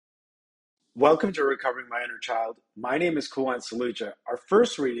Welcome to Recovering My Inner Child. My name is Kuwan Saluja. Our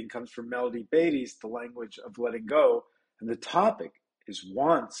first reading comes from Melody Beatty's The Language of Letting Go, and the topic is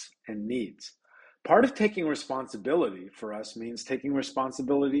wants and needs. Part of taking responsibility for us means taking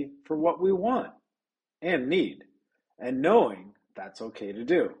responsibility for what we want and need, and knowing that's okay to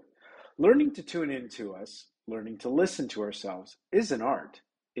do. Learning to tune into us, learning to listen to ourselves is an art.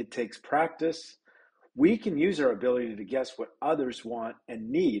 It takes practice. We can use our ability to guess what others want and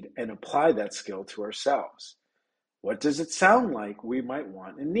need and apply that skill to ourselves. What does it sound like we might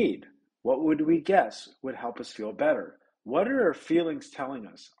want and need? What would we guess would help us feel better? What are our feelings telling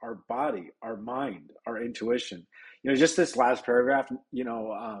us? Our body, our mind, our intuition. Just this last paragraph,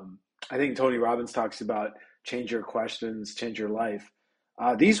 I think Tony Robbins talks about change your questions, change your life.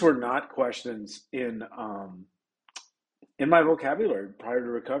 These were not questions in my vocabulary prior to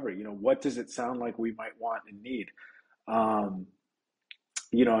recovery. What does it sound like we might want and need? Um,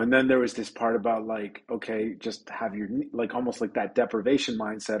 and then there was this part about like, okay, just have your, like, almost like that deprivation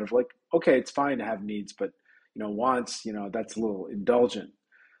mindset of like, okay, it's fine to have needs, but, wants, that's a little indulgent,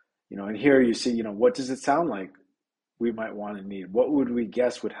 and here you see, what does it sound like we might want and need? What would we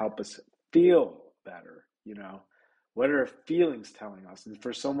guess would help us feel better? What are our feelings telling us? And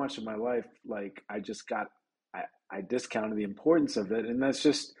for so much of my life, like I discounted the importance of it. And that's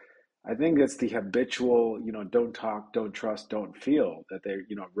just, I think that's the habitual, don't talk, don't trust, don't feel that they,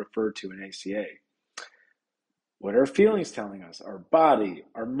 refer to in ACA. What are feelings telling us? Our body,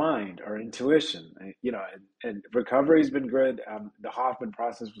 our mind, our intuition, and recovery's been good. The Hoffman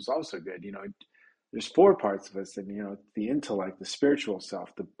process was also good. There's four parts of us, and the intellect, the spiritual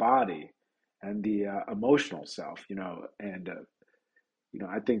self, the body, and the emotional self. And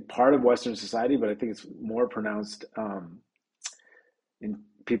I think part of Western society, but I think it's more pronounced in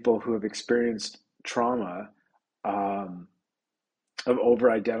people who have experienced trauma, um, of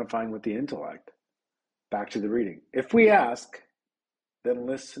over identifying with the intellect. Back to the reading. If we ask, then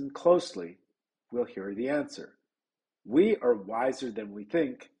listen closely, we'll hear the answer. We are wiser than we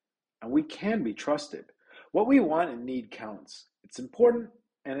think, and we can be trusted. What we want and need counts. It's important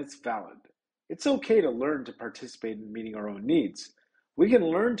and it's valid. It's okay to learn to participate in meeting our own needs. We can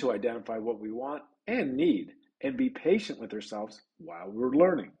learn to identify what we want and need and be patient with ourselves while we're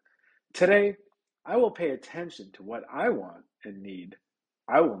learning. Today, I will pay attention to what I want and need.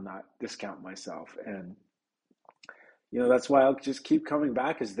 I will not discount myself. And, that's why I'll just keep coming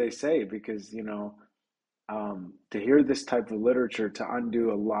back, as they say, because, to hear this type of literature, to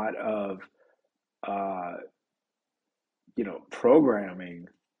undo a lot of, uh, programming,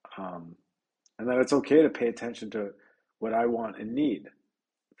 and that it's okay to pay attention to what I want and need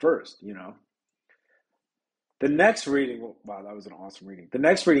first. The next reading, wow, that was an awesome reading. The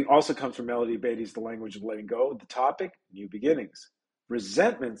next reading also comes from Melody Beatty's The Language of Letting Go. The topic, new beginnings.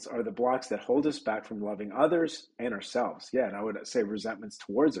 Resentments are the blocks that hold us back from loving others and ourselves. Yeah, and I would say resentments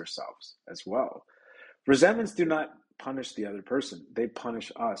towards ourselves as well. Resentments do not punish the other person, they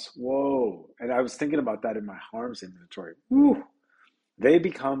punish us. Whoa. And I was thinking about that in my harms inventory. Woo. They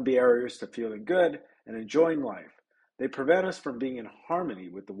become barriers to feeling good and enjoying life. They prevent us from being in harmony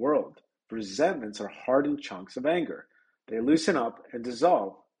with the world. Resentments are hardened chunks of anger. They loosen up and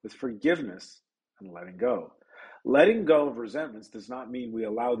dissolve with forgiveness and letting go. Letting go of resentments does not mean we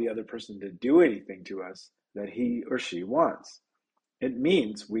allow the other person to do anything to us that he or she wants. It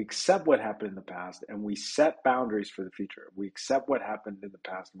means we accept what happened in the past and we set boundaries for the future. We accept what happened in the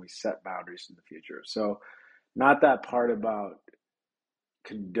past and we set boundaries in the future. So, not that part about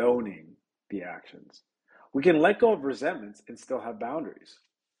condoning the actions. We can let go of resentments and still have boundaries.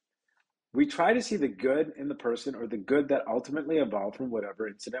 We try to see the good in the person or the good that ultimately evolved from whatever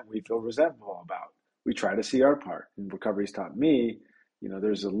incident we feel resentful about. We try to see our part. And recovery's taught me,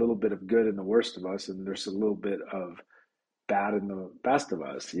 there's a little bit of good in the worst of us, and there's a little bit of bad in the best of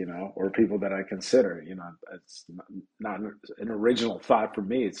us, or people that I consider. It's not an original thought for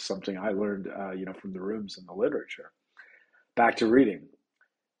me. It's something I learned, from the rooms and the literature. Back to reading.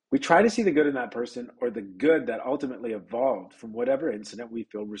 We try to see the good in that person or the good that ultimately evolved from whatever incident we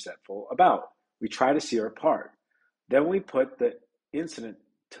feel resentful about. We try to see our part. Then we put the incident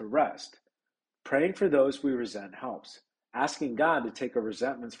to rest. Praying for those we resent helps. Asking God to take our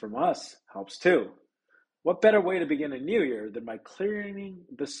resentments from us helps too. What better way to begin a new year than by clearing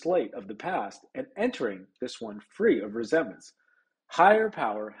the slate of the past and entering this one free of resentments? Higher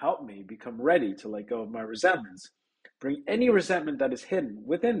power, help me become ready to let go of my resentments. Bring any resentment that is hidden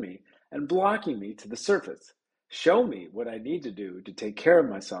within me and blocking me to the surface. Show me what I need to do to take care of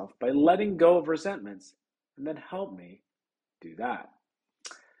myself by letting go of resentments, and then help me do that.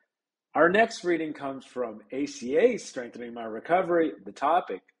 Our next reading comes from ACA, Strengthening My Recovery. The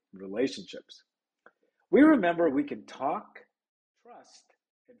topic, relationships. We remember we can talk, trust,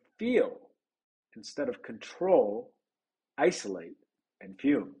 and feel instead of control, isolate, and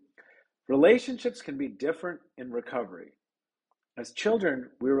fume. Relationships can be different in recovery. As children,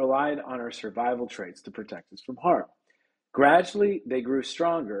 we relied on our survival traits to protect us from harm. Gradually, they grew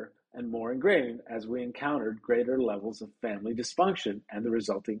stronger and more ingrained as we encountered greater levels of family dysfunction and the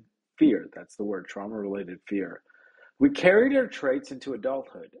resulting fear. That's the word, trauma related fear. We carried our traits into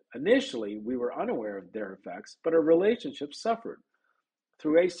adulthood. Initially, we were unaware of their effects, but our relationships suffered.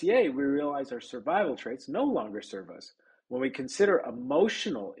 Through ACA, we realize our survival traits no longer serve us. When we consider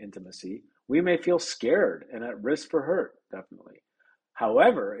emotional intimacy, we may feel scared and at risk for hurt, definitely.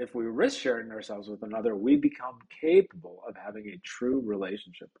 However, if we risk sharing ourselves with another, we become capable of having a true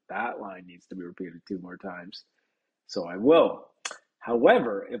relationship. That line needs to be repeated 2 more times. So I will.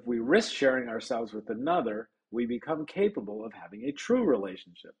 However, if we risk sharing ourselves with another, we become capable of having a true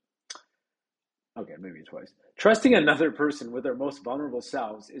relationship. Okay, maybe twice. Trusting another person with our most vulnerable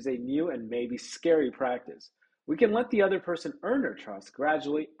selves is a new and maybe scary practice. We can let the other person earn our trust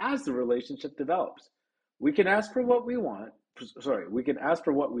gradually as the relationship develops. We can ask for what we want, we can ask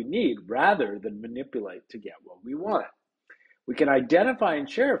for what we need rather than manipulate to get what we want. We can identify and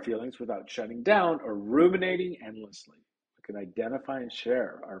share feelings without shutting down or ruminating endlessly. We can identify and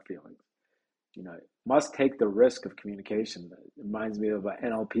share our feelings. Must take the risk of communication. It reminds me of an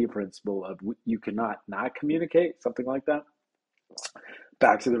NLP principle of you cannot not communicate, something like that.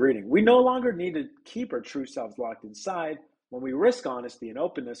 Back to the reading. We no longer need to keep our true selves locked inside. When we risk honesty and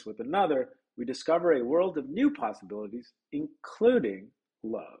openness with another, we discover a world of new possibilities, including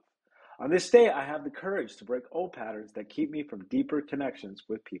love. On this day, I have the courage to break old patterns that keep me from deeper connections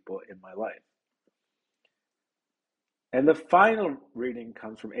with people in my life. And the final reading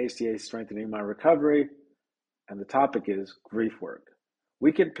comes from ACA Strengthening My Recovery, and the topic is grief work.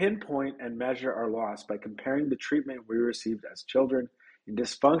 We can pinpoint and measure our loss by comparing the treatment we received as children in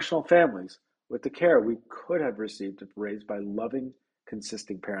dysfunctional families with the care we could have received if raised by loving,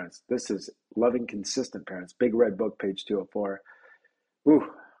 consistent parents. This is Loving Consistent Parents, Big Red Book, page 204.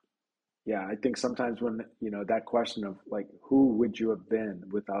 Ooh, yeah, I think sometimes when, that question of like, who would you have been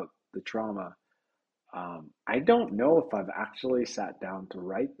without the trauma? I don't know if I've actually sat down to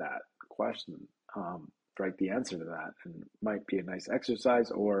write that question, write the answer to that, and it might be a nice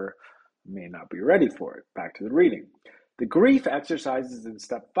exercise or may not be ready for it. Back to the reading. The grief exercises in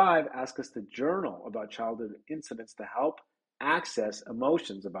step 5 ask us to journal about childhood incidents to help access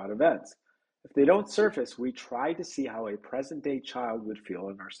emotions about events. If they don't surface, we try to see how a present-day child would feel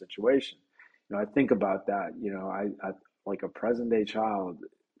in our situation. I think about that. I like a present-day child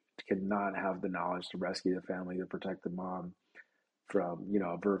cannot have the knowledge to rescue the family, to protect the mom from,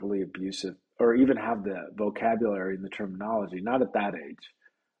 verbally abusive, or even have the vocabulary and the terminology, not at that age.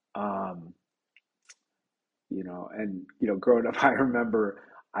 Growing up, I remember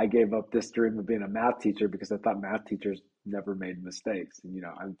I gave up this dream of being a math teacher because I thought math teachers never made mistakes. And,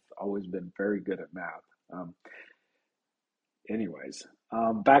 I've always been very good at math.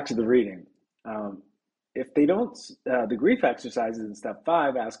 Back to the reading. If they don't, the grief exercises in step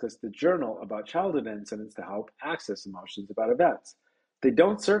 5 ask us to journal about childhood incidents to help access emotions about events. If they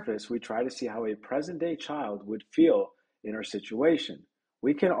don't surface, we try to see how a present-day child would feel in our situation.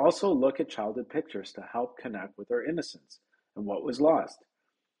 We can also look at childhood pictures to help connect with our innocence and what was lost.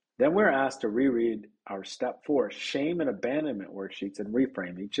 Then we're asked to reread our step 4 shame and abandonment worksheets and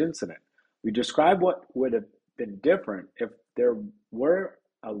reframe each incident. We describe what would have been different if there were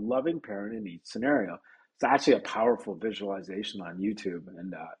a loving parent in each scenario. It's actually a powerful visualization on YouTube.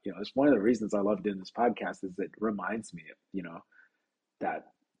 And, it's one of the reasons I love doing this podcast is it reminds me, that,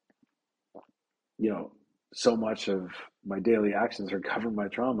 so much of my daily actions are governed by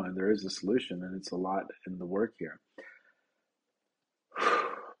trauma, and there is a solution, and it's a lot in the work here.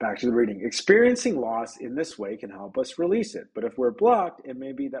 Back to the reading. Experiencing loss in this way can help us release it, but if we're blocked, it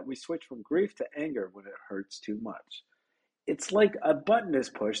may be that we switch from grief to anger when it hurts too much. It's like a button is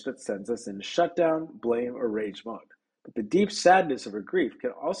pushed that sends us into shutdown, blame, or rage mode. But the deep sadness of our grief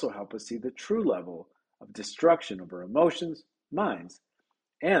can also help us see the true level of destruction of our emotions, minds,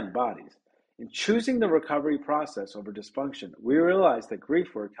 and bodies. In choosing the recovery process over dysfunction, we realize that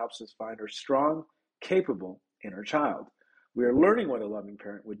grief work helps us find our strong, capable inner child. We are learning what a loving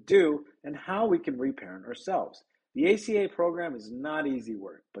parent would do and how we can reparent ourselves. The ACA program is not easy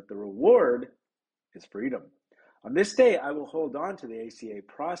work, but the reward is freedom. On this day, I will hold on to the ACA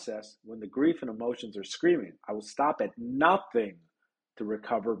process when the grief and emotions are screaming. I will stop at nothing to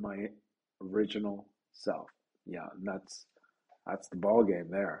recover my original self. Yeah, and that's the ball game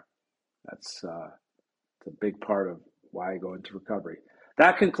there. That's a big part of why I go into recovery.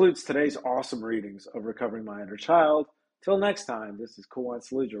 That concludes today's awesome readings of Recovering My Inner Child. Till next time, this is Kuwan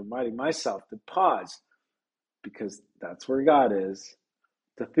Salija reminding myself to pause, because that's where God is,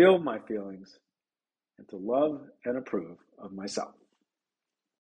 to feel my feelings, and to love and approve of myself.